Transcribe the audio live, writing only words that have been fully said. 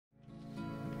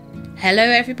Hello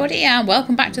everybody and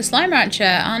welcome back to Slime Rancher,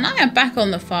 and I am back on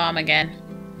the farm again.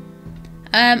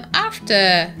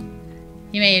 After,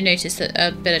 you may have noticed that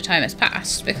a bit of time has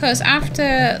passed, because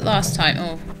after last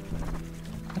time,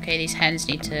 okay, these hens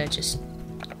need to just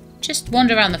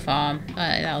wander around the farm,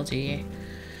 that'll do you.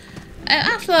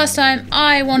 After last time,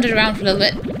 I wandered around for a little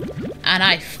bit, and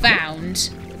I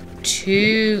found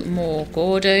 2 more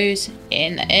Gordos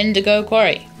in the indigo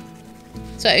quarry.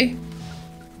 So,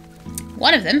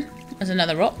 one of them was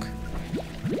another rock.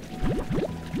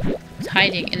 It's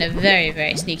hiding in a very,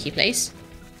 very sneaky place.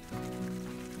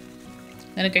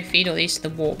 I'm going to go feed all these to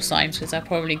the warp slimes because they're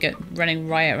probably running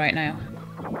riot right now.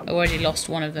 I already lost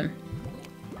one of them.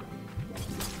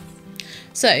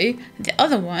 So, the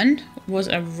other one was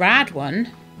a rad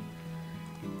one.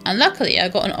 And luckily I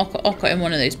got an Oka in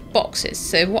one of those boxes.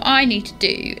 So what I need to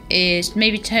do is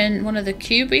maybe turn one of the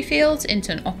Cubery fields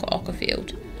into an Oka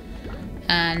field.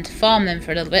 And farm them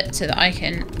for a little bit so that I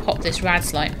can pop this rad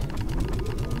slime.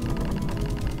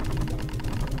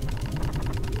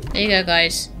 There you go,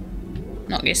 guys.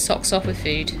 Knock your socks off with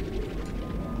food.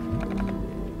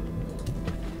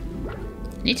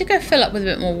 Need to go fill up with a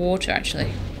bit more water,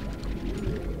 actually.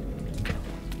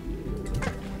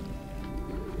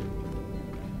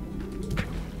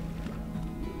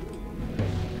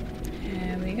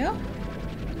 There we go.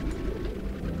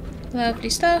 Lovely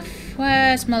stuff.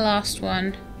 Where's my last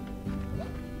one?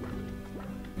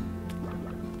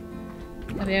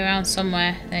 I'll be around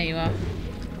somewhere. There you are.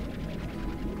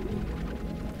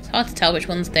 It's hard to tell which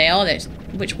ones they are.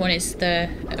 Which one is the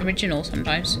original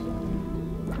sometimes.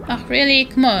 Oh, really?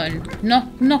 Come on.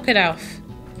 Knock it off.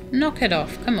 Knock it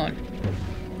off. Come on.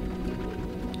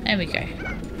 There we go.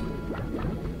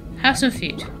 Have some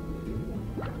food.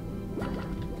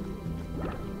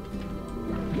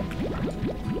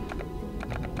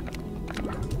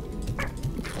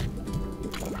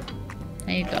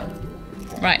 There you go.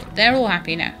 Right, they're all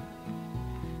happy now.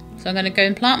 So I'm going to go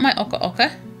and plant my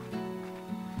Oka.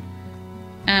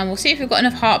 And we'll see if we've got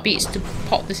enough heartbeats to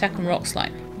pop the second rock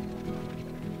slime.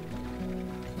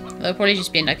 There'll probably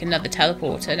just be like another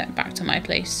teleporter back to my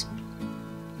place.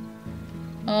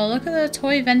 Oh, look at the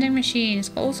toy vending machine. It's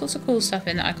got all sorts of cool stuff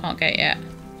in that I can't get yet.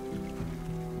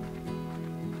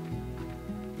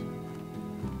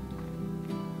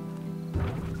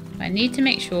 I need to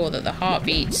make sure that the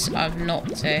heartbeats have not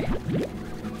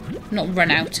run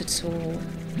out at all.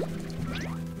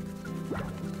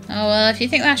 Oh well, if you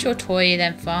think that's your toy,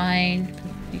 then fine.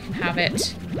 You can have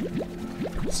it.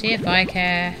 See if I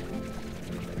care.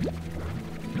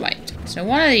 Right, so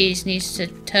one of these needs to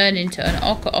turn into an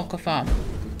Oka farm.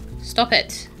 Stop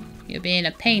it. You're being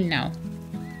a pain now.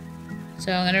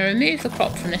 So I'm going to remove the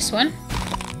crop from this one.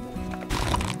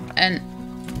 And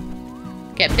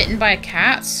get bitten by a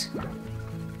cat.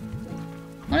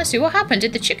 Honestly, what happened?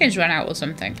 Did the chickens run out or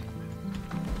something?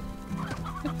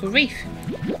 Good grief.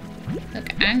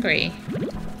 Look angry.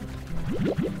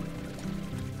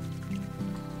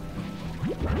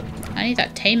 I need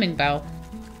that taming bell.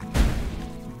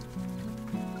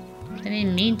 They're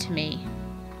being mean to me.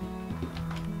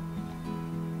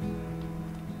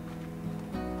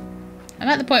 I'm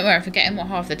at the point where I'm forgetting what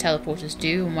half the teleporters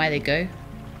do and where they go.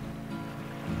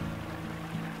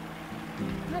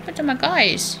 What happened to my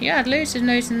guys? You had loads and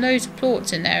loads and loads of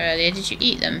plorts in there earlier. Did you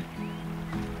eat them?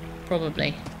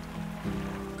 Probably.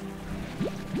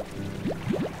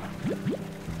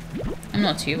 I'm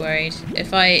not too worried.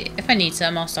 If I need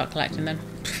some, I'll start collecting them.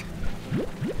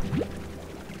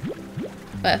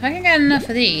 But if I can get enough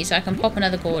of these, I can pop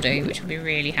another Gordo, which will be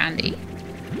really handy.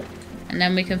 And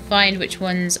then we can find which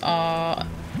ones are...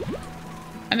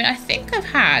 I mean, I think I've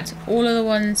had all of the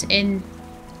ones in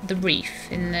the reef,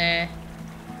 in the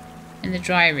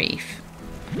dry reef.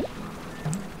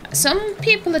 Some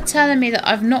people are telling me that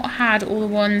I've not had all the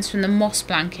ones from the moss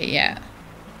blanket yet.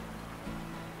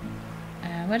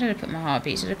 Where did I put my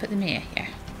heartbeats? Did I put them here? Yeah.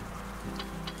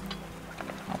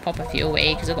 I'll pop a few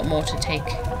away because I've got more to take.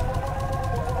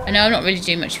 I know I'm not really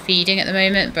doing much feeding at the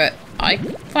moment, but I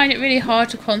find it really hard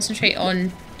to concentrate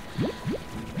on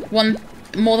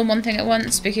more than one thing at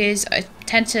once because I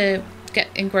tend to get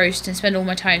engrossed and spend all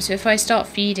my time. So if I start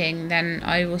feeding, then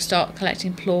I will start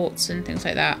collecting plorts and things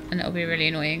like that, and it'll be really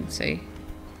annoying. So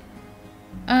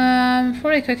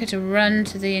probably quicker to run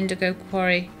to the indigo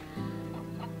quarry.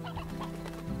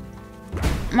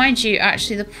 Mind you,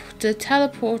 actually, the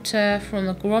teleporter from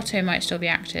the grotto might still be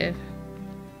active.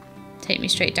 Take me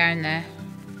straight down there.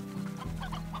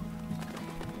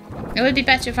 It would be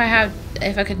better if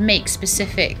I could make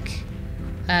specific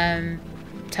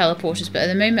teleporters, but at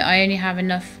the moment I only have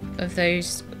enough of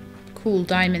those cool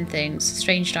diamond things,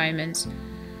 strange diamonds,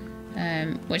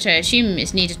 which I assume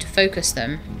is needed to focus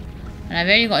them. And I've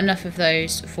only got enough of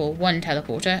those for one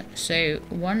teleporter, so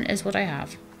one is what I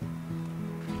have.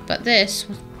 But this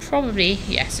was probably,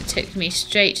 yes, it took me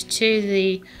straight to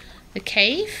the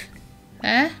cave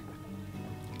there.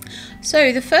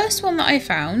 So the first one that I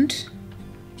found,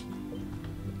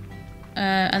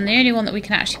 and the only one that we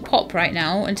can actually pop right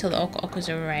now until the okas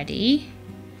are ready,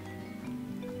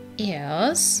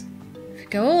 is, if we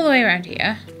go all the way around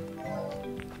here,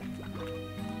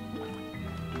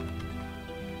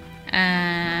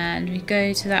 and we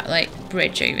go to that like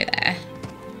bridge over there.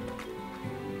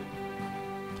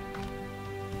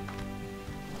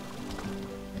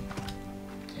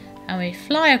 And we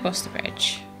fly across the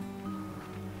bridge.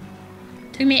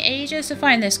 Took me ages to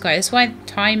find this guy. That's why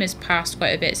time has passed quite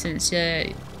a bit since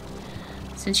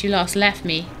you last left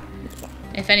me.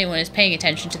 If anyone is paying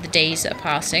attention to the days that are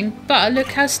passing. But look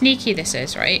how sneaky this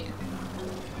is, right?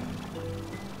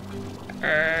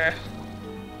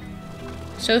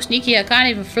 So sneaky I can't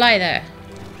even fly there.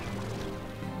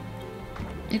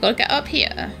 You gotta get up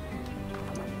here.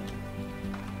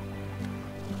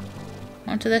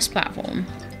 Onto this platform.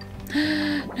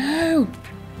 No!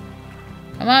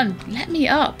 Come on, let me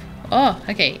up. Oh,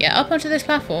 okay, yeah, up onto this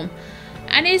platform.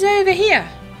 And he's over here.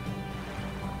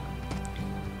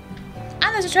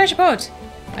 And there's a treasure pod.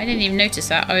 I didn't even notice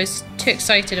that. I was too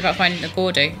excited about finding the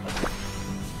Gordo.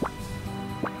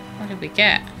 What did we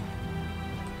get?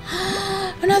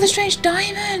 Another strange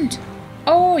diamond!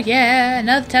 Oh yeah,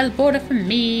 another teleporter for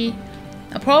me.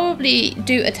 I'll probably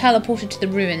do a teleporter to the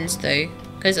ruins though,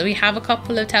 because we have a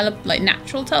couple of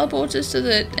natural teleporters to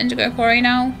the indigo quarry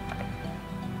now.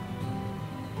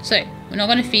 So we're not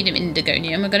going to feed him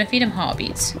indigonium, we're going to feed him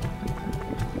heartbeats.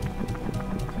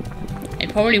 I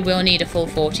probably will need a full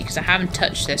 40 because I haven't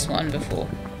touched this one before.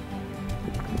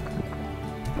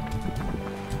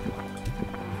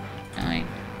 9,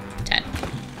 10.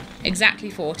 Exactly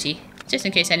 40, just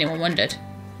in case anyone wondered.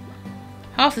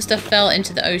 Half the stuff fell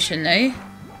into the ocean though.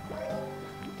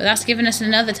 But that's given us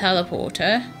another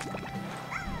teleporter.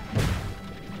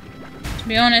 To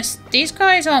be honest, these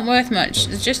guys aren't worth much.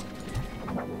 It's just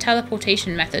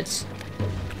teleportation methods.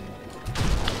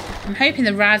 I'm hoping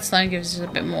the rad slime gives us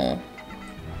a bit more.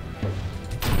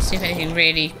 See if anything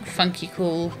really funky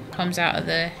cool comes out of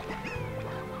there.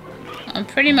 I'm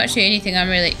pretty much the only thing I'm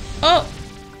really... Oh!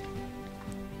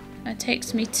 That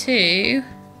takes me to...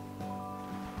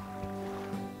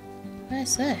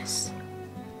 Where's this?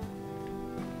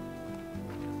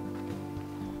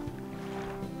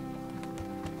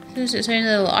 This is its own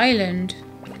little island.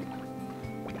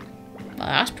 Well,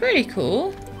 that's pretty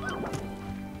cool.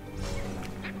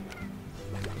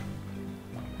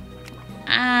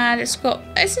 And it's got...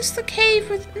 Is this the cave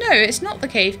with... No, it's not the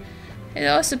cave.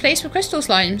 It's the place for crystal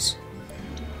slimes.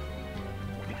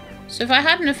 So if I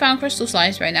hadn't have found crystal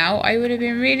slimes right now, I would have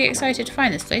been really excited to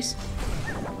find this place.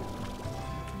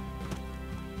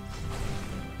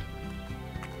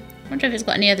 I wonder if it's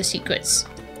got any other secrets.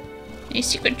 Any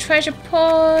secret treasure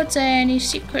pods? Any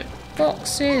secret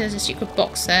boxes? There's a secret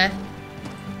box there.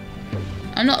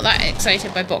 I'm not that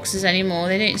excited by boxes anymore.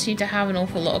 They don't seem to have an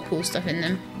awful lot of cool stuff in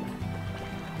them.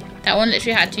 That one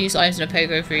literally had 2 slimes and a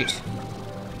pogo fruit.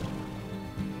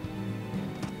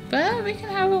 But we can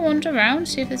have a wander around,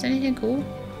 see if there's anything cool.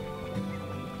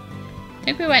 I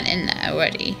think we went in there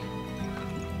already.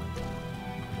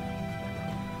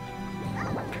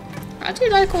 I do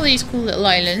like all these cool little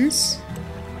islands.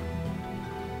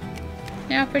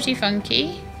 They are pretty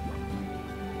funky.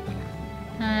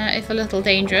 If a little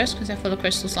dangerous, because they're full of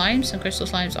crystal slimes, and crystal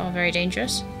slimes are very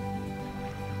dangerous.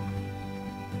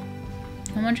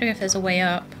 I'm wondering if there's a way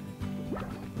up.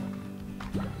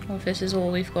 Or if this is all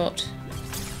we've got.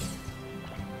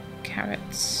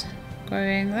 Carrots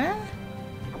growing there.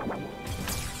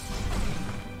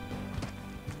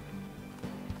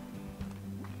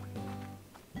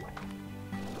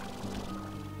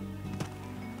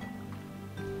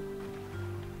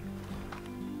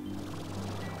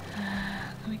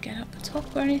 Can we get up the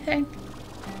top or anything?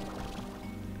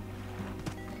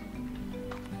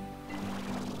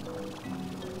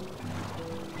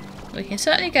 We can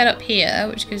certainly get up here,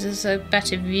 which gives us a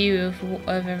better view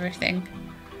of everything.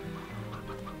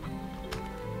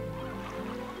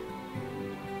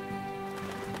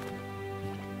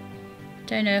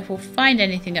 Don't know if we'll find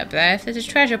anything up there. If there's a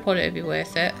treasure pod, it would be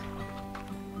worth it.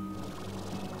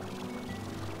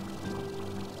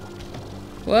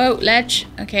 Whoa, ledge.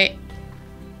 Okay.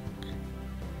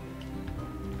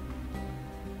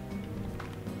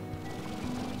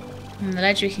 And the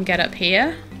ledge we can get up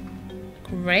here.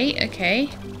 Great, okay.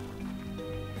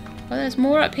 Well, there's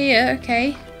more up here,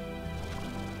 okay.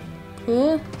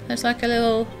 Cool. There's like a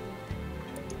little...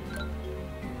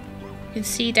 You can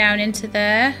see down into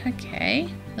there. Okay.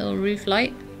 Little roof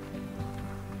light.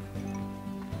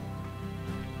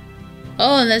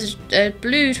 Oh, and there's a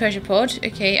blue treasure pod.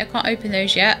 Okay, I can't open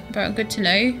those yet, but good to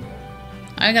know.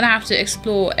 I'm gonna have to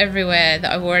explore everywhere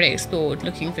that I've already explored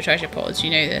looking for treasure pods.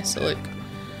 You know this. So look,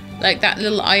 like that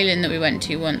little island that we went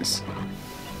to once.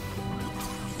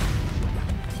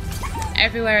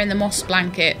 Everywhere in the moss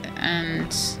blanket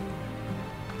and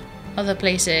other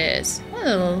places. A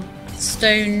little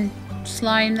stone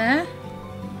slime there.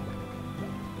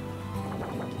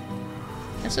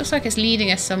 This looks like it's leading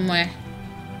us somewhere.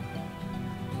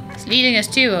 It's leading us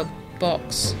to a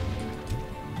box.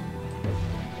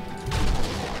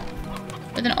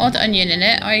 With an odd onion in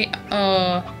it.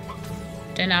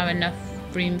 Don't have enough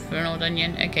room for an odd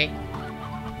onion. Okay.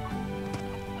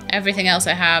 Everything else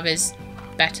I have is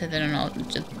better than an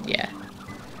odd... yeah.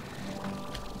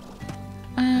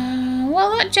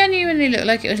 Well, that genuinely looked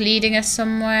like it was leading us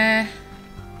somewhere.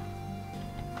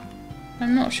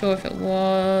 I'm not sure if it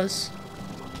was.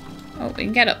 Oh, we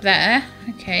can get up there.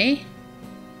 Okay.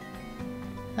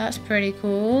 That's pretty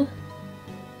cool.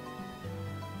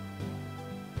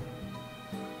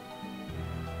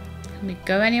 Can we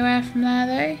go anywhere from there,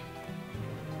 though?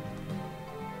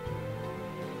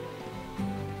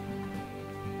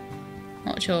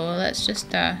 Not sure. Let's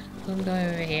just we'll go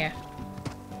over here.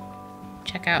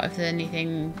 Check out if there's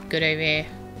anything good over here.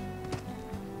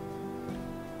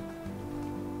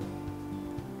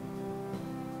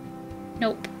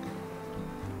 Nope.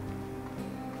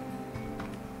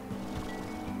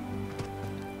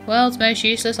 World's most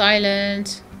useless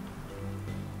island.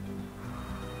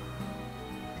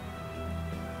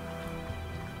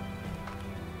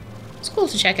 It's cool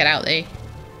to check it out though.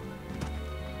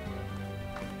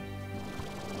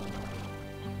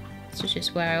 This is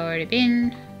just where I've already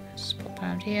been. Just pop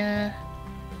around here.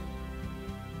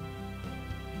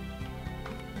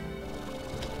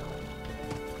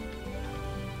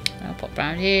 I'll pop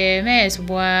around here. May as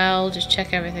well just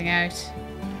check everything out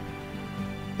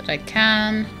that I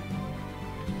can.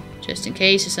 Just in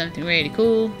case there's something really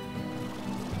cool.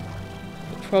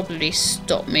 Will probably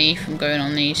stop me from going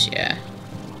on these, yeah.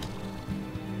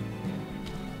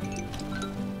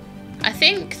 I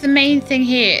think the main thing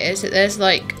here is that there's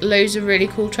like loads of really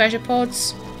cool treasure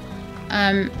pods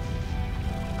that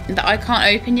I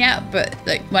can't open yet, but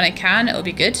like when I can, it'll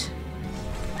be good.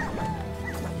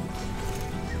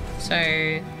 So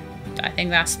I think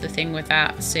that's the thing with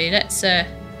that. So let's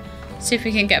see if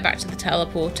we can get back to the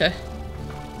teleporter.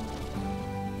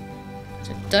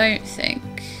 I don't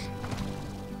think.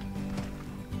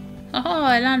 Oh,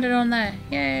 I landed on there.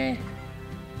 Yay.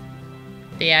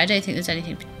 But yeah, I don't think there's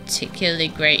anything particularly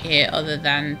great here other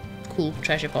than cool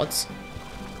treasure pods.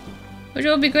 Which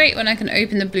will be great when I can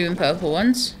open the blue and purple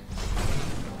ones.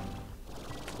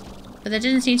 But there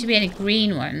didn't seem to be any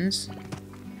green ones.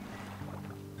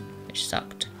 Which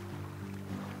sucked.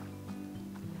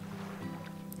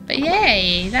 But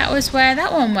yay, that was where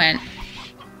that one went.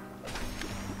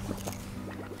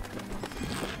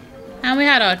 And we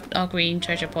had our green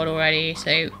treasure pod already,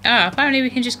 so apparently we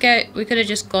can just go, we could have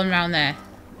just gone around there.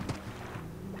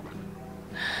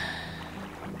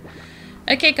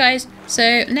 Okay guys,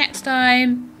 so next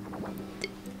time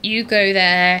you go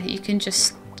there, you can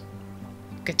just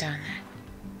go down there.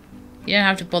 You don't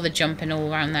have to bother jumping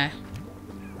all around there.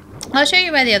 I'll show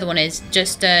you where the other one is,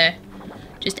 just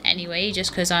anyway, just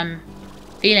because I'm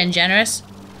feeling generous.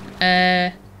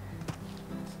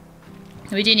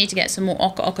 We do need to get some more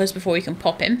ockers before we can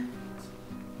pop him.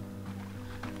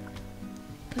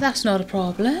 But that's not a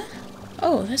problem.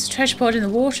 Oh, there's a treasure pod in the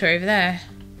water over there.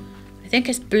 I think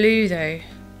it's blue though.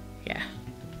 Yeah.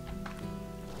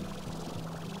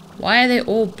 Why are they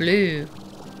all blue?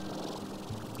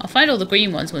 I'll find all the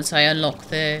green ones once I unlock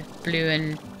the blue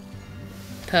and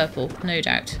purple, no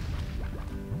doubt.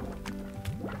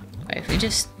 Right, if we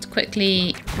just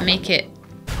quickly make it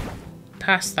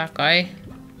past that guy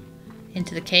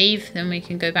into the cave, then we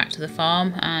can go back to the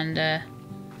farm and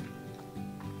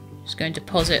just go and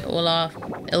deposit all our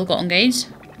ill-gotten gains.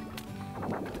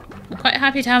 I'm quite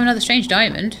happy to have another strange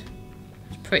diamond.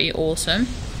 It's pretty awesome.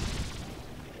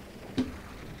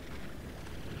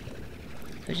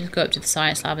 So just go up to the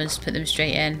science lab and just put them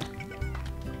straight in.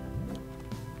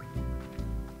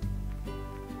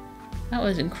 That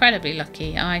was incredibly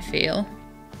lucky, I feel.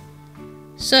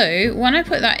 So, when I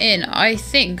put that in, I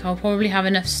think I'll probably have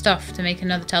enough stuff to make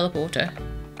another teleporter.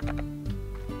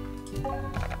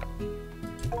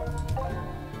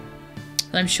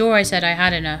 But I'm sure I said I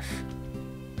had enough.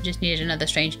 I just needed another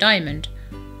strange diamond.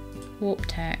 Warp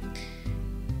tech.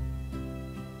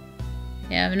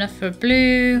 Yeah, I have enough for a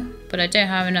blue, but I don't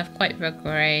have enough quite for a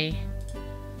grey.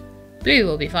 Blue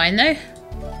will be fine though.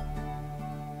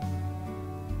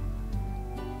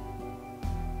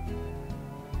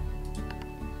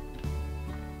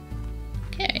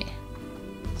 Okay.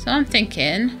 So I'm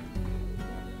thinking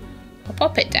I'll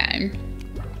pop it down.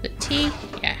 The T,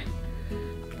 yeah.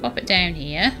 Pop it down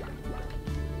here.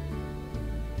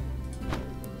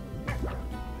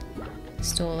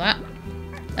 Install that.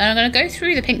 Then I'm going to go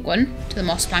through the pink one to the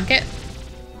moss blanket,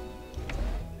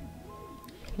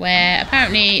 where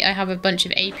apparently I have a bunch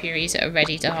of apiaries that are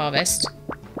ready to harvest.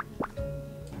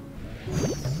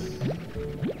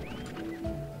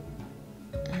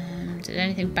 Did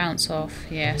anything bounce off?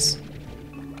 Yes.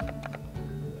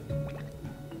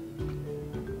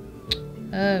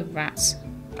 Oh, rats.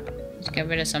 Need to get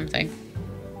rid of something.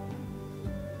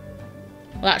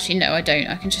 Well, actually, no, I don't.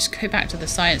 I can just go back to the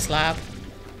science lab,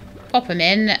 pop them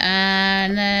in,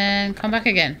 and then come back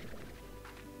again.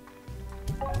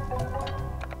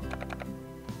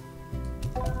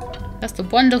 That's the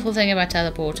wonderful thing about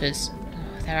teleporters.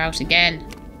 Oh, they're out again.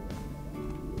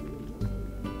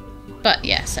 But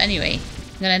yes, anyway,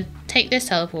 I'm going to take this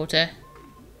teleporter.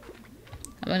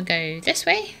 I'm going to go this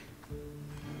way.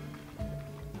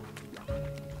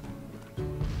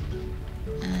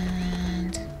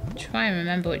 And try and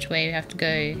remember which way we have to go.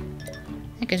 I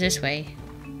think it's this way.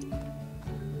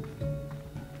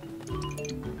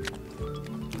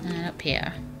 And up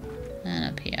here. And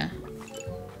up here.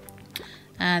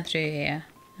 And through here.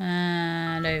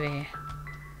 And over here.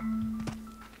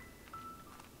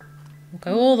 We'll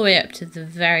go all the way up to the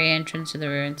very entrance of the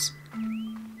ruins.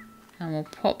 And we'll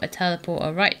pop a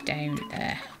teleporter right down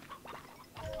there.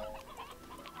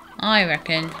 I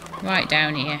reckon right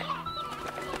down here.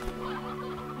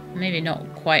 Maybe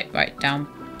not quite right down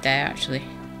there actually.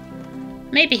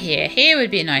 Maybe here. Here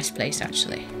would be a nice place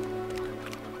actually.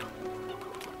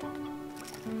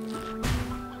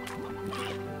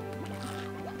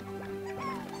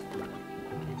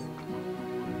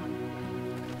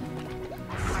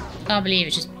 Can't believe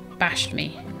it just bashed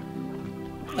me.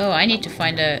 Oh, I need to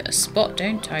find a spot,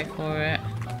 don't I, for it?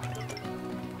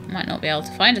 Might not be able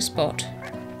to find a spot.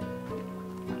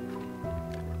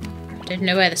 I don't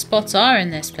know where the spots are in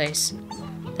this place.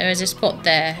 There is a spot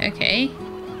there, okay.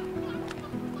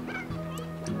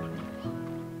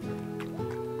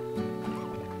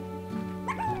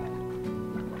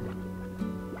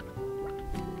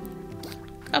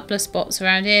 Couple of spots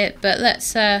around here, but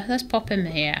let's pop him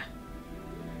here.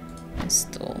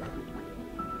 Install.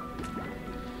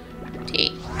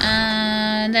 T.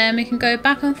 And then we can go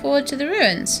back and forward to the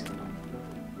ruins.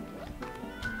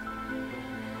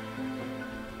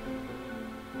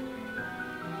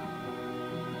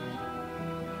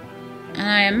 And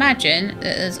I imagine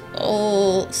that there's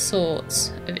all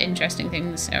sorts of interesting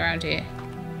things around here.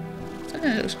 Something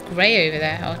that looks grey over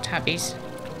there. Oh, tabbies.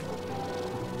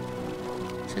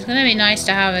 So it's going to be nice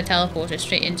to have a teleporter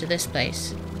straight into this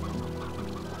place.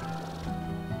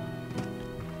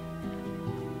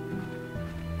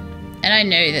 And I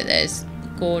know that there's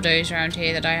Gordos around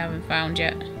here that I haven't found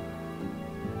yet.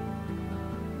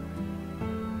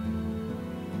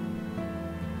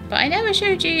 But I never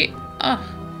showed you...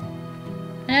 Oh.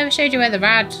 I never showed you where the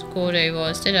rad Gordo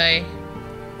was, did I?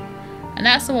 And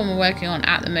that's the one we're working on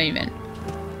at the moment.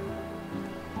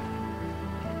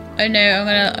 Oh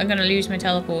no, I'm gonna lose my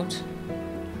teleport.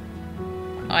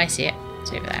 Oh, I see it.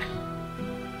 It's over there.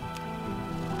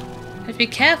 You have to be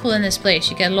careful in this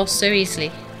place. You get lost so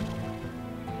easily.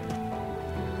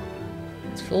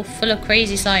 It's full of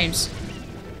crazy slimes.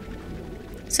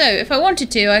 So if I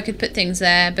wanted to, I could put things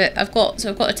there, but I've got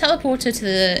a teleporter to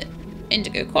the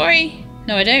indigo quarry.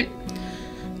 No, I don't.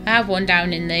 I have one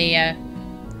down in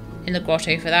the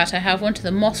grotto for that. I have one to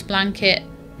the moss blanket,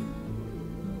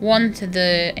 one to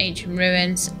the ancient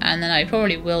ruins, and then I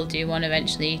probably will do one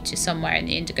eventually to somewhere in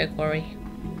the indigo quarry.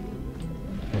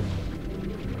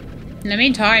 In the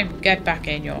meantime, get back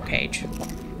in your cage.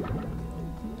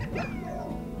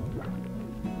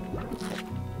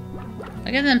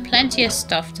 I give them plenty of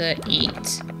stuff to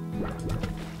eat,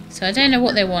 so I don't know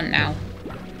what they want now.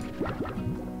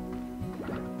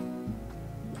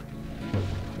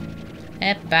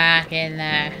 Get back in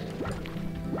there.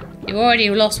 You already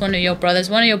lost one of your brothers.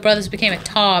 One of your brothers became a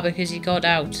tar because he got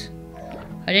out.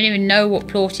 I don't even know what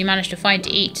plort he managed to find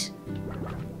to eat.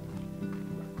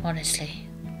 Honestly.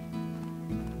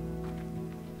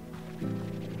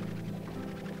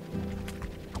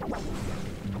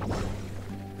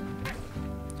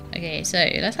 Okay, so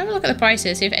let's have a look at the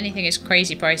prices, see if anything is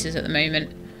crazy prices at the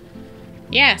moment.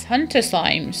 Yes, hunter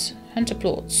slimes. Hunter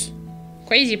plorts.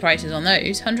 Crazy prices on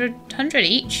those. 100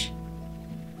 each.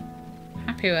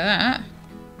 happy with that.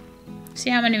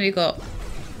 See how many we got.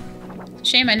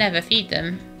 Shame I never feed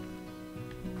them.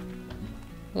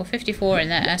 Well, 54 in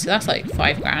there, so that's like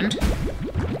 5 grand.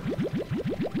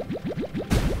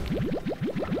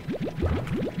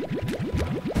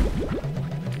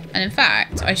 And in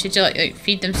fact, I should like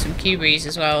feed them some cuberries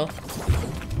as well.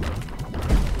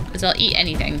 Because they'll eat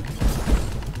anything.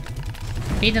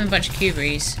 Feed them a bunch of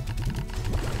cuberries.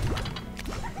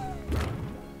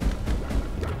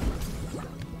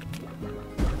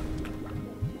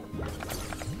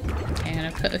 Okay, I'm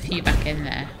going to put a few back in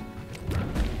there.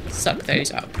 Suck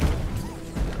those up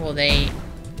before they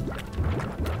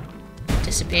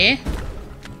disappear.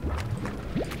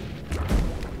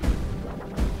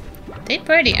 They're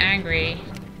pretty angry.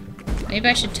 Maybe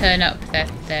I should turn up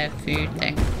their food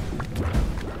thing.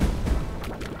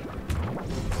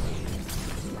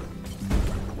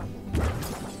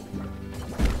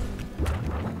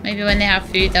 Maybe when they have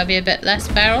food they'll be a bit less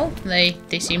feral. They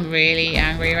seem really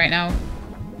angry right now.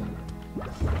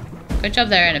 Good job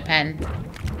they're in a pen.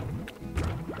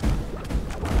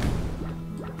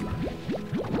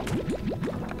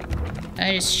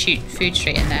 I just shoot food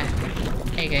straight in there.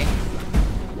 There you go.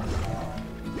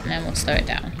 And then we'll slow it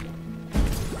down.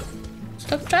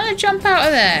 Stop trying to jump out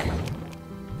of there.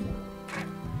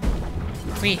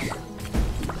 Reef.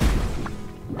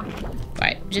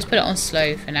 Right, just put it on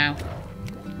slow for now.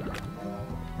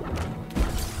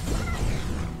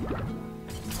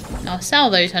 I'll sell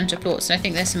those hunter plots, and I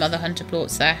think there's some other hunter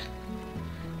plots there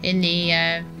in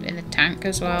the tank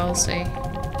as well. So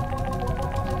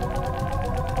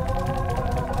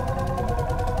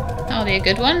that'll be a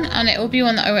good one, and it will be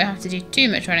one that I won't have to do too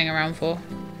much running around for.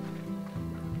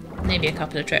 Maybe a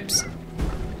couple of trips.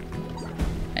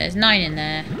 There's 9 in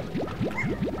there.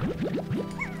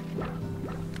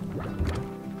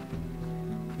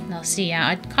 And I'll see. Yeah,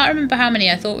 I can't remember how many.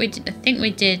 I think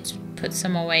we did put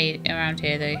some away around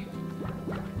here though.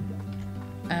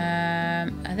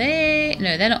 Are they?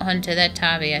 No, they're not hunter. They're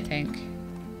tabby, I think.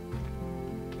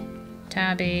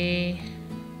 Tabby.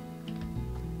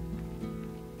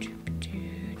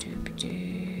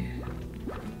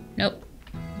 Nope.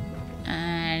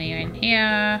 And you're in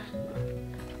here.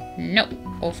 Nope.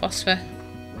 All phosphor.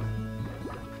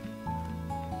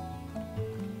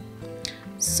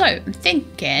 So, I'm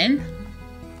thinking...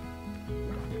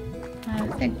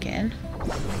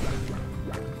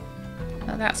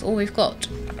 well, that's all we've got.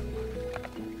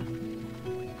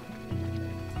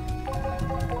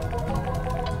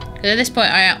 Because at this point,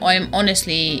 I'm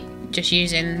honestly just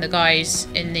using the guys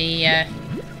in the...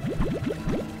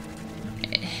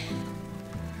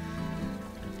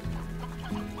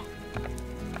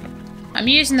 I'm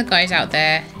using the guys out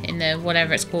there in the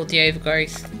whatever it's called, the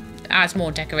overgrowth, as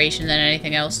more decoration than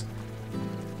anything else.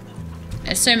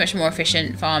 It's so much more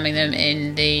efficient farming them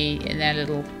in their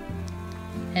little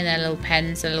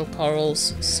pens, their little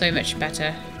corals. So much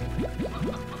better.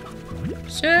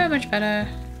 So much better.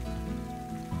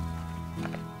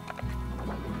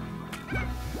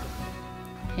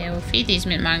 Here, we'll feed these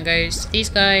mint mangoes to these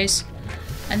guys,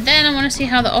 and then I want to see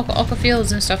how the ochre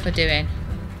fields and stuff are doing.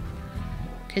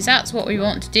 Because that's what we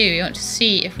want to do. We want to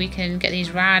see if we can get these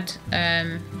rad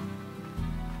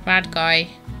guy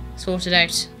sorted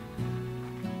out.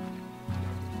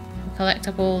 We'll collect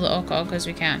up all the ochres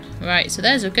we can. Right, so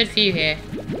there's a good few here.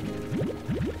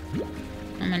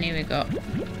 How many have we got?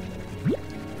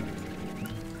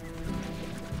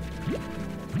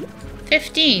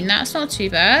 15, that's not too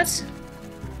bad.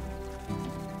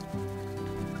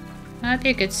 That'd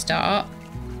be a good start.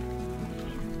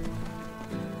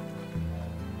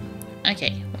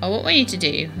 Okay, well what we need to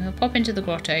do, we'll pop into the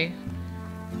grotto. Do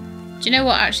you know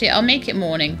what, actually I'll make it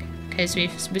morning, because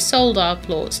we've sold our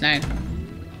plots now.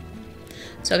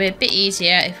 So it'll be a bit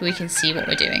easier if we can see what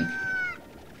we're doing.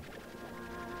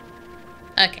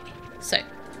 Okay, so,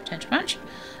 turn to branch.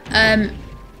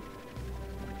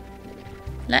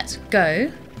 Let's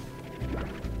go.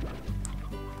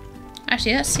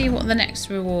 Actually, let's see what the next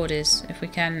reward is, if we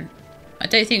can. I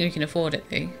don't think we can afford it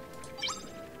though.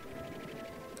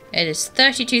 It is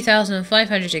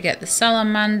 32,500 to get the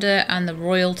salamander and the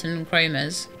Royalton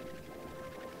chromas.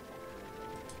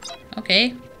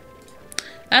 Okay.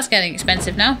 That's getting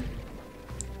expensive now.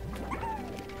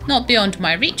 Not beyond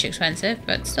my reach expensive,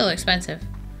 but still expensive.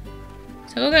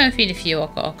 So we'll go and feed a few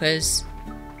ochres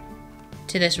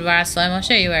to this rad slime. I'll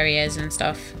show you where he is and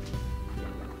stuff.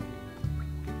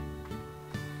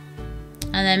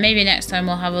 And then maybe next time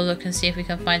we'll have a look and see if we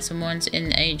can find some ones in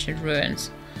the ancient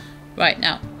ruins. Right,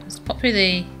 now, let's pop through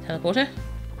the teleporter.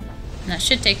 And that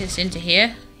should take us into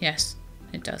here. Yes,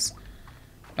 it does.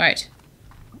 Right.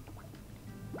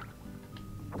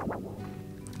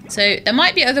 So there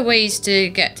might be other ways to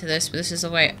get to this, but this is the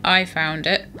way I found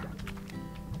it.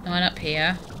 I went up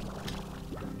here.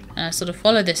 And I sort of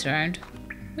followed this around.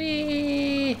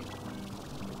 Whee!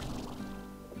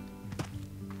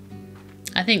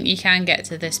 I think you can get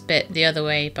to this bit the other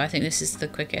way, but I think this is the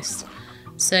quickest.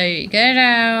 So you go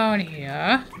down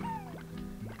here.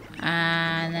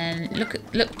 And then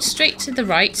look straight to the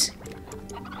right.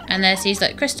 And there's these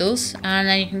like crystals. And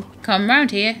then you can come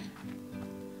around here.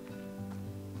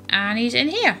 And he's in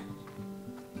here.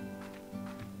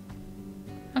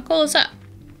 How cool is that?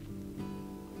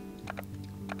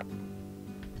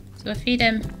 So I feed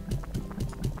him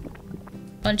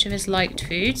a bunch of his liked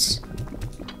foods.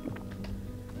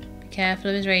 Be careful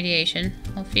of his radiation.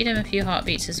 I'll feed him a few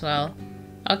heartbeats as well.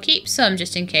 I'll keep some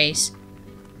just in case.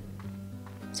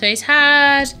 So he's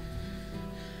had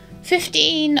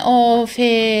 15 of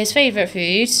his favourite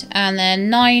foods and then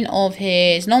 9 of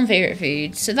his non-favourite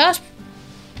foods. So that's,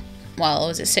 well,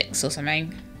 was it 6 or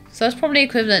something? So that's probably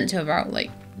equivalent to about like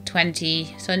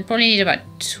 20. So I probably need about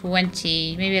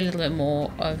 20, maybe a little bit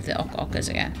more of the okas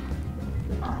again.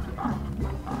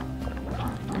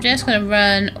 I'm just going to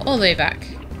run all the way back.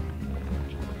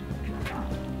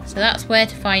 So that's where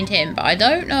to find him, but I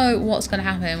don't know what's going to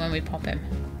happen when we pop him.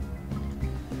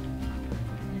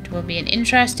 It will be an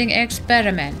interesting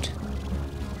experiment.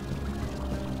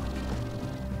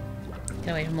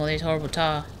 Get away from all these horrible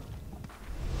tar.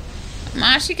 I'm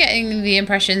actually getting the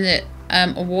impression that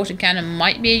a water cannon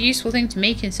might be a useful thing to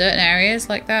make in certain areas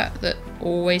like that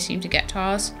always seem to get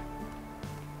tars.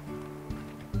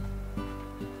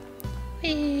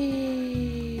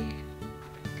 Whee!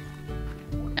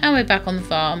 And we're back on the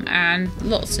farm, and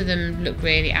lots of them look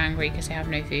really angry because they have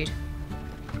no food.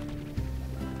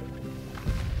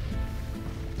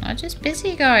 I'm just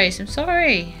busy, guys. I'm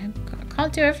sorry. I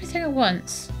can't do everything at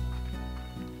once.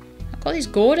 I've got these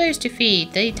Gordos to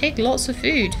feed. They take lots of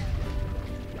food.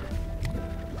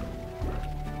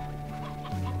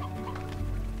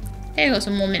 Okay, got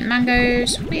some more mint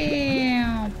mangoes.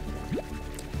 Meow.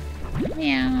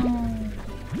 Meow.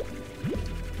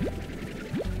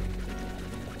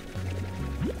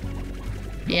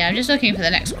 Yeah, I'm just looking for the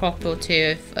next crop or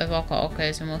two of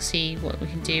okas, and we'll see what we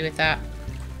can do with that.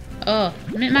 Oh,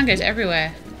 mint mangoes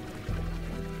everywhere.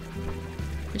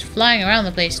 Just flying around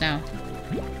the place now.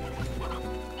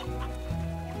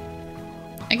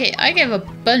 Okay, I gave a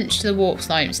bunch to the warp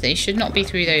slimes. They should not be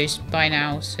through those by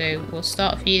now, so we'll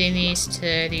start feeding these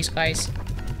to these guys.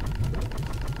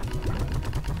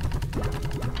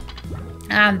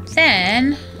 And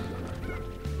then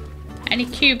any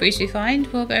cuberies we find,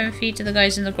 we'll go and feed to the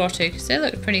guys in the grotto because they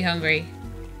look pretty hungry.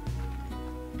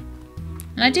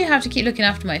 And I do have to keep looking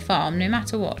after my farm no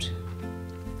matter what.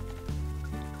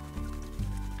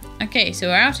 Okay, so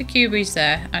we're out of cuberies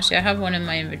there. Actually, I have one in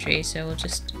my inventory, so we'll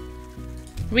just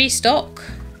restock.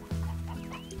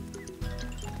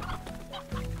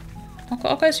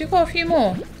 Okay, so we've got a few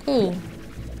more. Cool.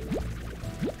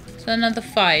 So another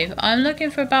 5. I'm looking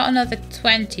for about another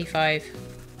 25.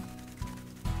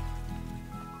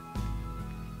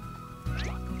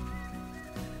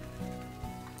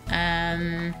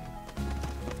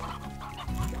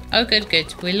 Oh,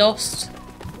 good. We lost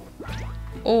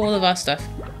all of our stuff.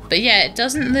 But yeah,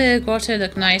 doesn't the grotto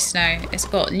look nice now? It's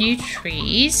got new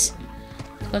trees.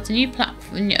 It's got a new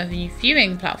platform, a new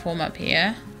viewing platform up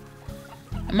here.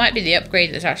 It might be the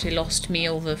upgrade that's actually lost me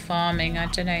all the farming. I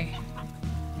don't know.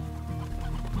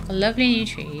 Lovely new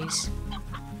trees.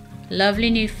 Lovely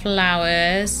new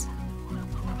flowers.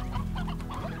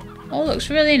 All looks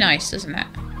really nice, doesn't it?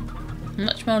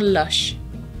 Much more lush.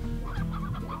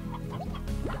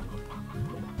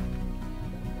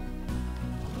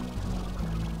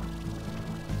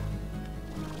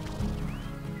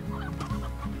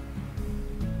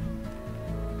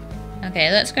 Okay,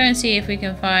 let's go and see if we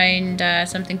can find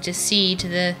something to seed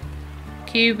the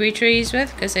cubery trees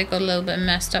with, because they got a little bit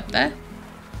messed up there.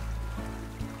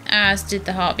 As did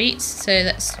the heartbeats, so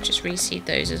let's just reseed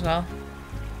those as well.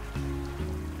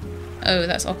 Oh,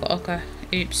 that's oka.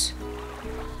 Oops.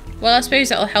 Well, I suppose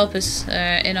that'll help us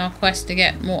in our quest to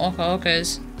get more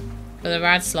okas for the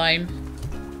rad slime,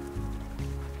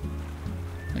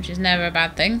 which is never a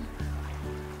bad thing.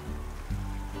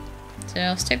 So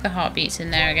I'll stick the heartbeats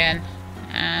in there again,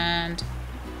 and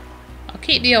I'll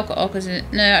keep the okas in.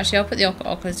 No, actually, I'll put the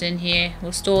okas in here.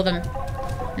 We'll store them,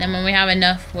 and then when we have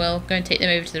enough, we'll go and take them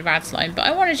over to the rad slime. But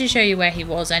I wanted to show you where he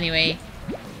was anyway,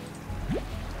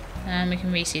 and we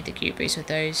can reseed the cuberies with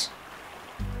those.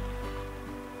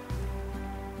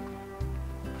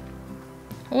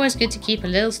 Always good to keep a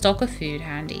little stock of food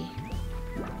handy.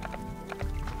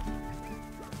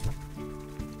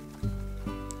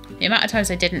 The amount of times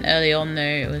I didn't early on though,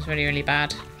 it was really, really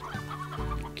bad.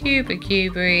 Cubry,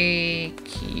 Cubry,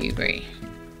 Cubry.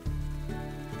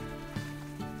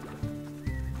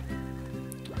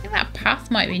 I think that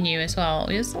path might be new as well.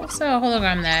 There's also a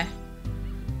hologram there.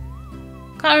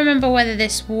 Can't remember whether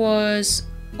this was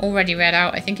already read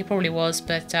out. I think it probably was,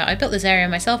 but I built this area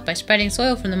myself by spreading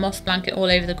soil from the moss blanket all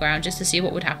over the ground just to see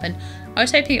what would happen. I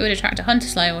was hoping it would attract a hunter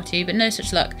slime or two, but no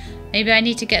such luck. Maybe I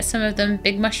need to get some of them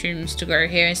big mushrooms to grow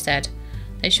here instead.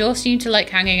 They sure seem to like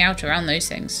hanging out around those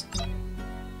things.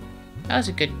 That was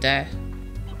a good yeah,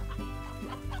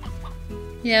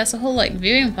 it's a whole like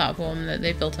viewing platform that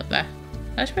they built up there.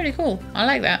 That's pretty cool. I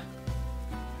like that.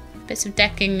 Bits of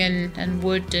decking and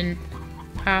wood and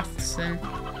paths, and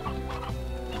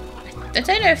I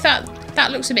don't know if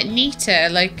that looks a bit neater,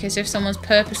 like as if someone's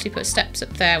purposely put steps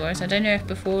up there, whereas I don't know if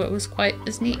before it was quite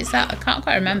as neat as that. I can't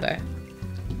quite remember.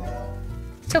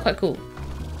 Still quite cool.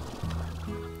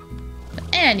 But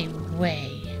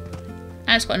anyway,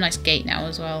 and it's got a nice gate now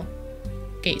as well.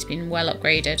 Gate's been well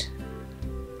upgraded.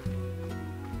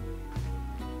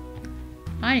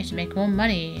 I need to make more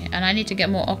money, and I need to get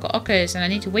more ockers, and I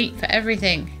need to wait for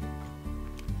everything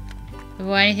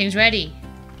before anything's ready.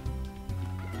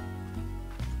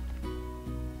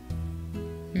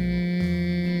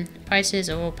 Prices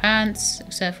are all pants,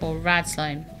 except for rad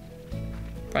slime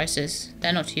prices.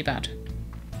 They're not too bad,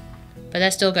 but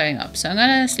they're still going up. So I'm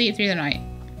gonna sleep through the night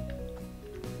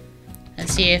and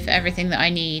see if everything that I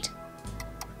need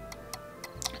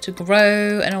to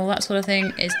grow and all that sort of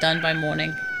thing is done by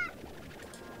morning.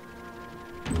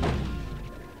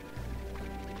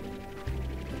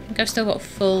 I think I've still got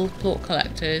full plort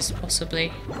collectors,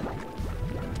 possibly.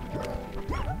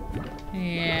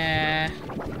 Yeah.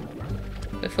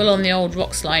 We're full on the old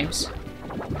rock slimes.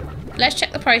 Let's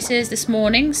check the prices this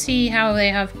morning, see how they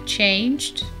have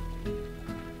changed.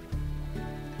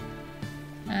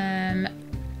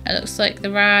 It looks like the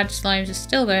rad slimes are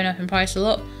still going up in price a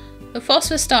lot. The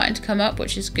phosphor's starting to come up,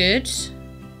 which is good.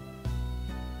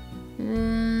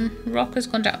 Rock has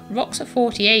gone down. Rock's at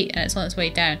 48 and it's on its way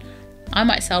down. I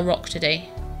might sell rock today.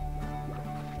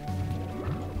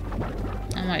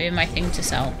 That might be my thing to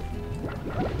sell.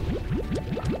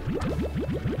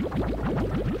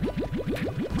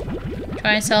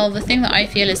 Try and sell the thing that I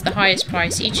feel is the highest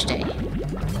price each day.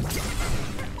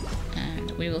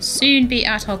 And we will soon be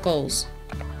at our goals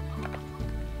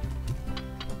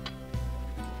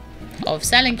of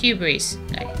selling Cubries.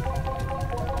 No.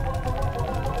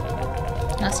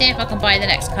 I'll see if I can buy the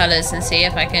next colours and see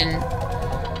if I can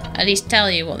at least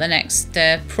tell you what the next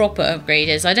proper upgrade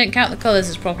is. I don't count the colours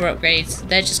as proper upgrades.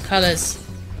 They're just colours.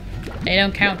 They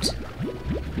don't count.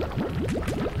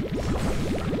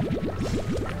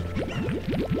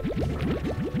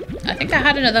 I think I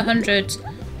had another 100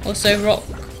 or so rock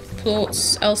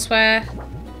plorts elsewhere.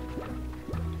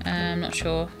 I'm not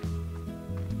sure.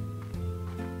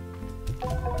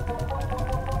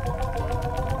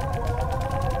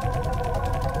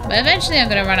 But eventually I'm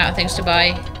going to run out of things to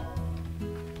buy.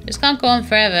 This can't go on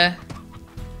forever.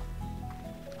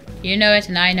 You know it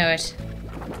and I know it.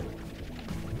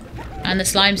 And the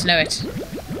slimes know it.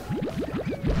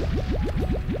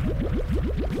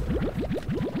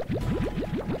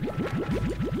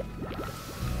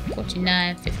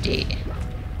 $49.50.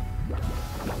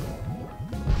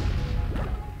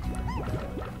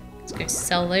 Let's go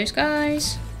sell those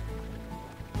guys.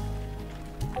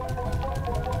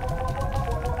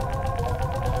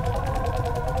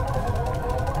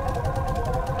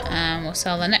 And we'll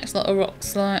sell the next lot of rock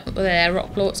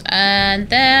plorts, and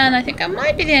then I think that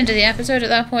might be the end of the episode at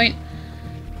that point.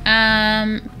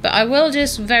 But I will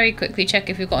just very quickly check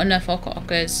if we've got enough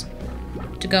ockers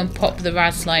to go and pop the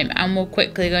rad slime, and we'll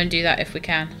quickly go and do that if we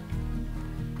can.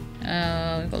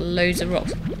 We've got loads of rock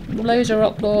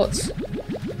plorts.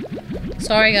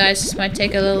 Sorry guys, this might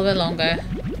take a little bit longer.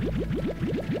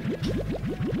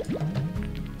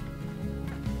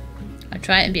 I'll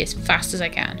try it and be as fast as I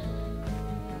can.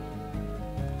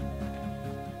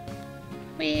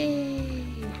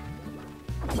 Whee!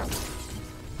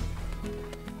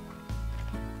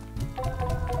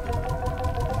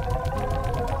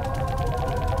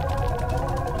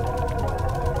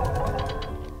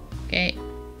 Okay.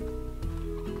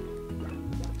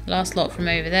 Last lot from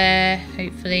over there,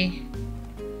 hopefully.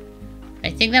 I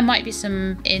think there might be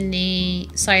some in the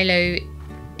silo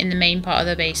in the main part of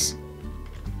the base.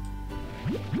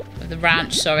 Of the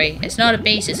ranch, sorry. It's not a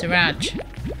base, it's a ranch.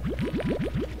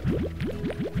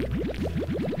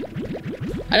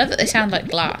 I love that they sound like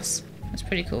glass. That's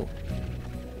pretty cool.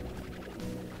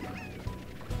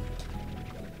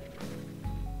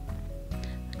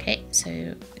 Okay,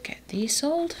 so get these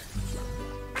sold.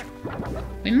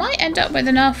 We might end up with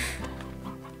enough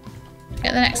to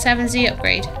get the next 7Z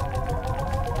upgrade.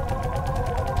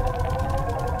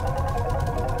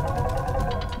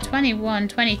 $21,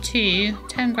 $22,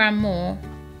 10 grand more.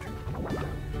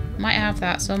 Might have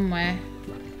that somewhere.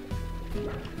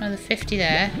 Another 50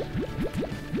 there.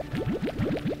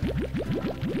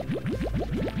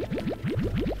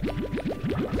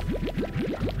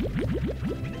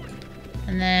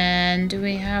 And then, do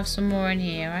we have some more in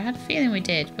here? I had a feeling we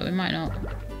did, but we might not.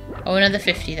 Oh, another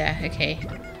 50 there, okay.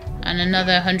 And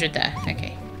another 100 there,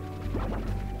 okay.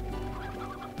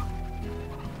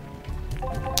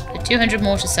 The 200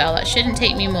 more to sell. That shouldn't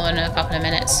take me more than a couple of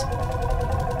minutes.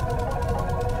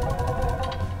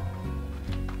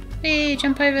 Whee,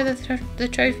 jump over the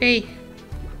trophy.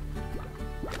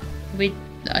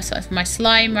 My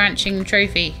slime ranching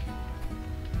trophy.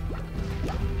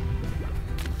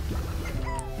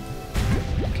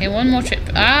 Okay, one more trip.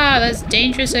 Ah, that's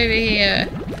dangerous over here.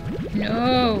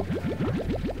 No.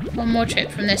 One more trip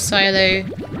from this silo.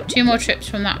 2 more trips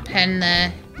from that pen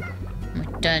there. And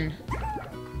we're done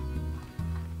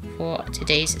for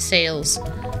today's sales.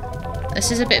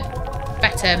 This is a bit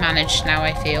better managed now,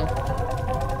 I feel.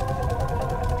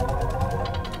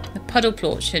 The puddle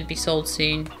plorts should be sold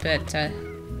soon, but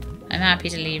I'm happy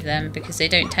to leave them because they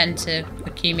don't tend to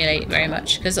accumulate very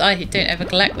much because I don't ever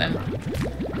collect them.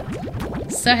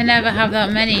 So I never have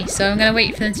that many, so I'm going to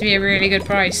wait for them to be a really good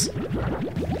price.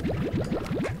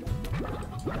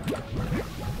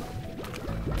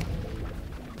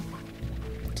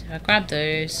 So I grab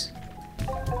those.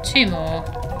 2 more.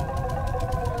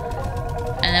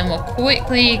 And then we'll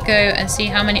quickly go and see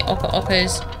how many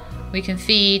Ockers we can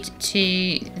feed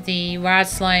to the rad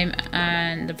slime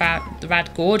and the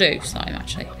rad Gordo slime,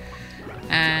 actually.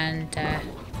 And I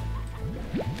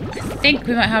think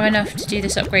we might have enough to do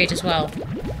this upgrade as well.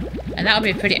 And that'll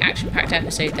be a pretty action-packed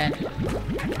episode then.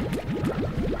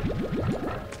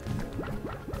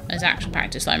 As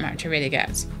action-packed as Slime Rancher really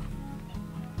gets.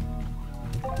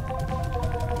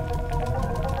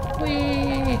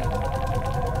 Whee!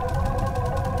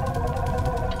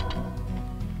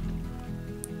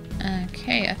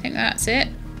 Okay, I think that's it.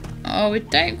 Oh, we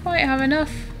don't quite have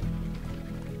enough.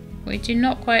 We do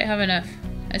not quite have enough.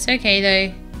 It's okay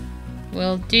though.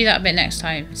 We'll do that bit next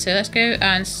time. So let's go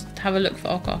and have a look for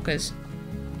Ockers.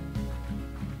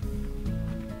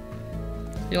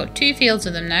 We've got 2 fields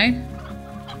of them now.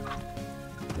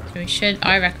 So we should,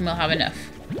 I reckon we'll have enough.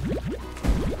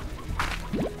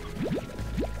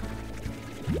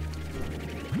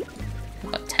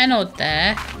 We've got 10 odd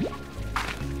there.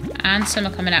 And some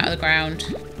are coming out of the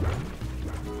ground.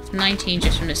 It's 19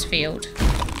 just from this field.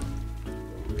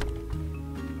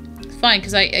 Fine,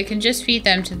 because I can just feed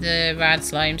them to the rad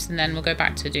slimes and then we'll go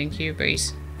back to doing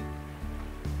cuberies.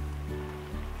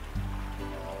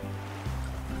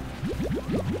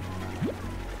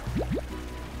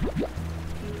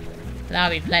 That'll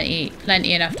be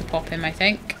plenty enough to pop him, I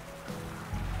think.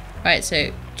 Right,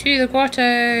 so to the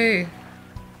grotto.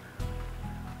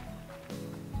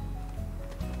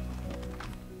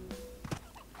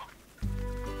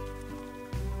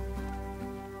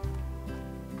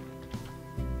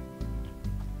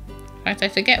 In fact, I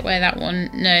forget where that one...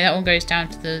 No, that one goes down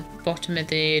to the bottom of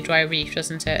the dry reef,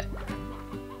 doesn't it?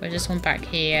 Whereas this one back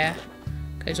here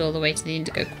goes all the way to the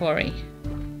indigo quarry.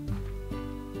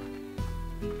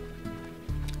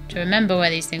 To remember where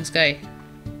these things go.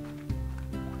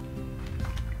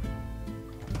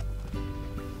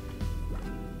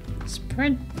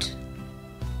 Sprint.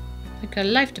 Like our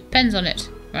life depends on it.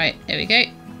 Right, there we go.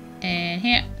 And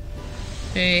here.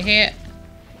 Through here.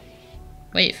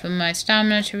 Wait for my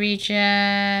stamina to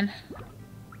regen.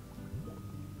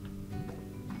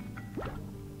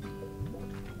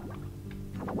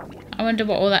 I wonder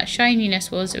what all that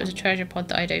shininess was. It was a treasure pod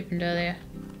that I'd opened earlier.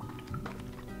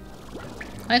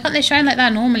 Why can't they shine like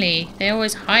that normally? They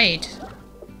always hide.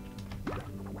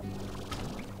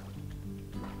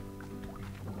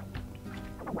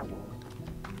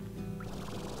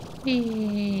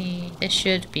 Eee, there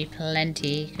should be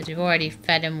plenty because we've already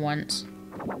fed him once.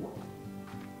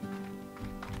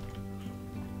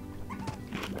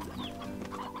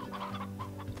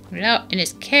 We're out in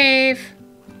his cave.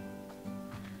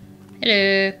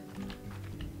 Hello.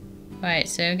 Right,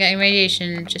 so I'm getting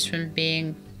radiation just from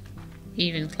being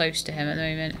even close to him at the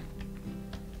moment.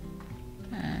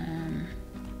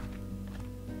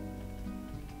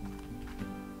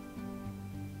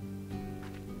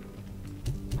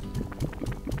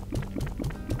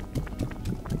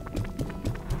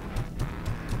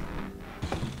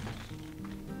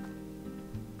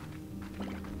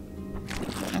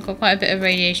 I've got quite a bit of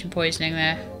radiation poisoning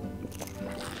there.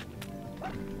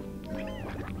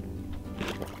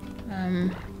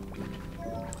 I'm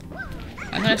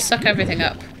gonna suck everything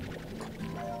up.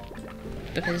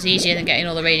 Because it's easier than getting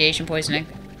all the radiation poisoning.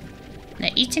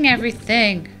 They're eating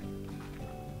everything.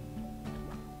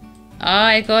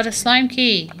 I got a slime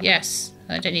key. Yes.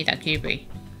 I don't need that Kubri.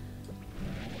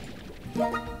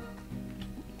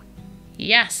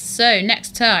 Yes. So,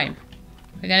 next time,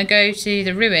 we're going to go to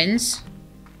the ruins.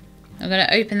 I'm going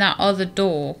to open that other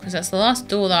door. Because that's the last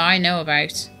door that I know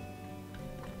about.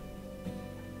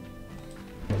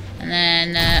 And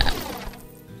then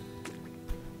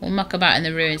we'll muck about in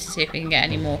the ruins to see if we can get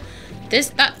any more.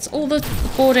 That's all the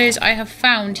Gordos I have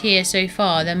found here so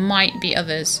far. There might be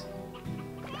others.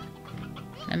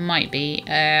 There might be.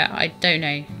 I don't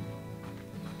know.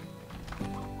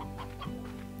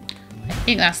 I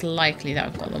think that's likely that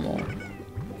I've got them all.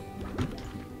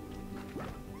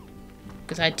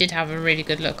 Because I did have a really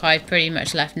good look. I've pretty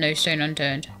much left no stone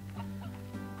unturned.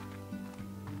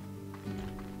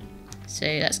 So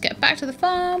let's get back to the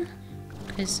farm.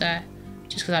 Just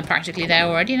because I'm practically there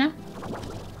already now.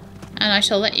 And I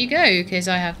shall let you go because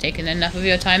I have taken enough of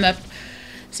your time up.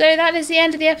 So that is the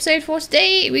end of the episode for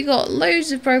today. We got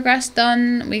loads of progress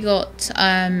done. We got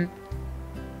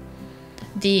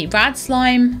the rad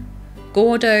slime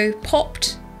Gordo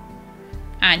popped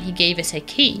and he gave us a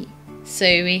key. So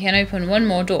we can open one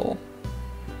more door.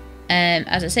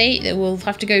 As I say, we'll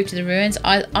have to go to the ruins.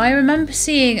 I remember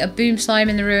seeing a boom slime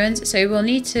in the ruins, so we'll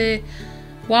need to,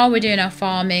 while we're doing our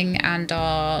farming and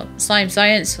our slime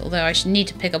science, although I should need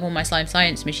to pick up all my slime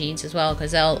science machines as well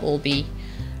because they'll all be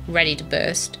ready to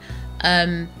burst.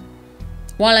 While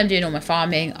I'm doing all my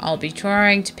farming, I'll be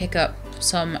trying to pick up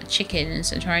some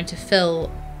chickens and trying to fill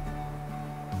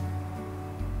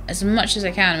as much as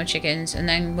I can with chickens, and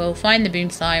then we'll find the boom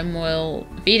slime, we'll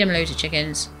feed him loads of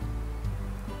chickens,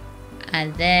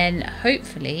 and then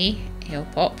hopefully he'll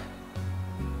pop.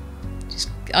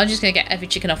 I'm just going to get every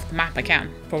chicken off the map I can,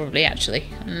 probably actually,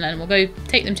 and then we'll go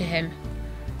take them to him.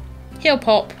 He'll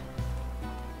pop.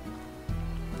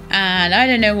 And I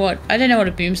don't know what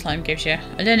a boom slime gives you.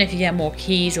 I don't know if you get more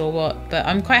keys or what, but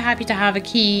I'm quite happy to have a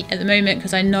key at the moment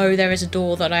because I know there is a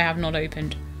door that I have not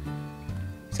opened.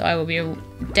 So I will be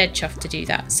dead chuffed to do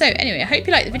that. So anyway, I hope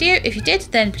you liked the video. If you did,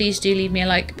 then please do leave me a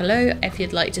like below. If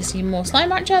you'd like to see more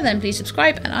Slime Rancher, then please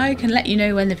subscribe and I can let you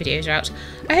know when the videos are out.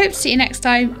 I hope to see you next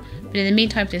time, but in the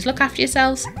meantime, please look after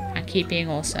yourselves and keep being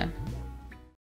awesome.